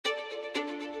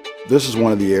This is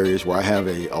one of the areas where I have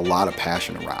a lot of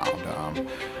passion around.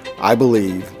 I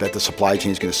believe that the supply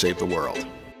chain is going to save the world.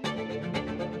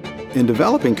 In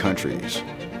developing countries,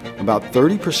 about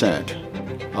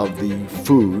 30% of the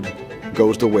food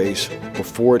goes to waste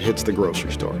before it hits the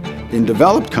grocery store. In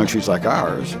developed countries like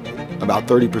ours, about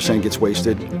 30% gets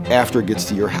wasted after it gets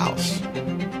to your house.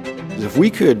 If we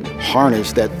could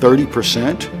harness that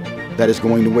 30% that is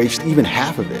going to waste, even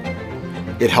half of it,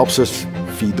 it helps us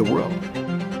feed the world.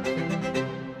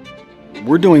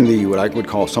 We're doing what I would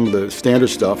call some of the standard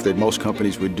stuff that most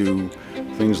companies would do,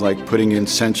 things like putting in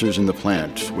sensors in the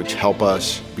plant, which help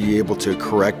us be able to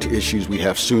correct issues we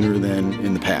have sooner than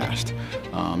in the past.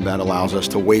 That allows us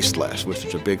to waste less, which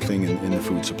is a big thing in the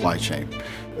food supply chain.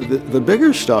 The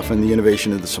bigger stuff in the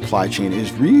innovation of the supply chain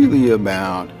is really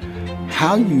about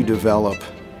how you develop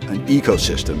an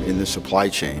ecosystem in the supply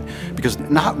chain, because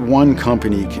not one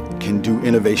company can do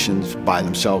innovations by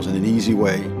themselves in an easy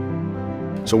way.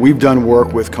 So we've done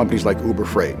work with companies like Uber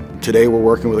Freight. Today we're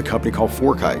working with a company called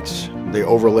Four Kites. They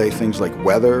overlay things like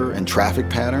weather and traffic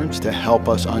patterns to help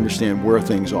us understand where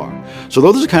things are. So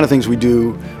those are the kind of things we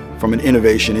do from an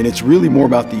innovation, and it's really more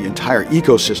about the entire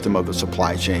ecosystem of the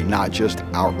supply chain, not just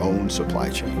our own supply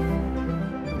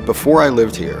chain. Before I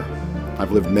lived here,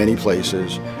 I've lived many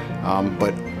places,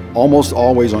 but almost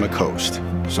always on a coast.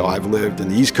 So I've lived in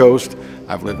the East Coast,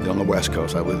 I've lived on the West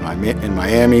Coast. I've lived in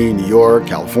Miami, New York,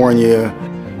 California.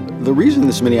 The reason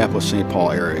this Minneapolis-St.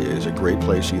 Paul area is a great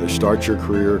place to either start your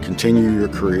career, continue your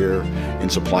career in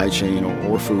supply chain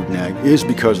or food and ag is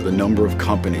because of the number of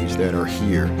companies that are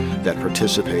here that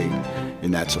participate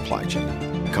in that supply chain.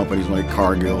 Companies like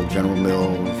Cargill, General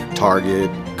Mills,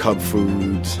 Target, Cub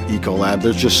Foods, Ecolab,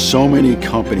 there's just so many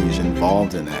companies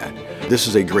involved in that. This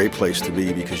is a great place to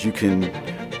be because you can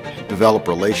develop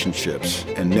relationships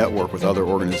and network with other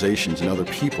organizations and other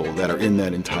people that are in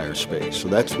that entire space. So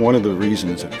that's one of the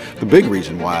reasons, the big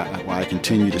reason why I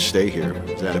continue to stay here,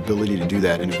 is that ability to do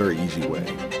that in a very easy way.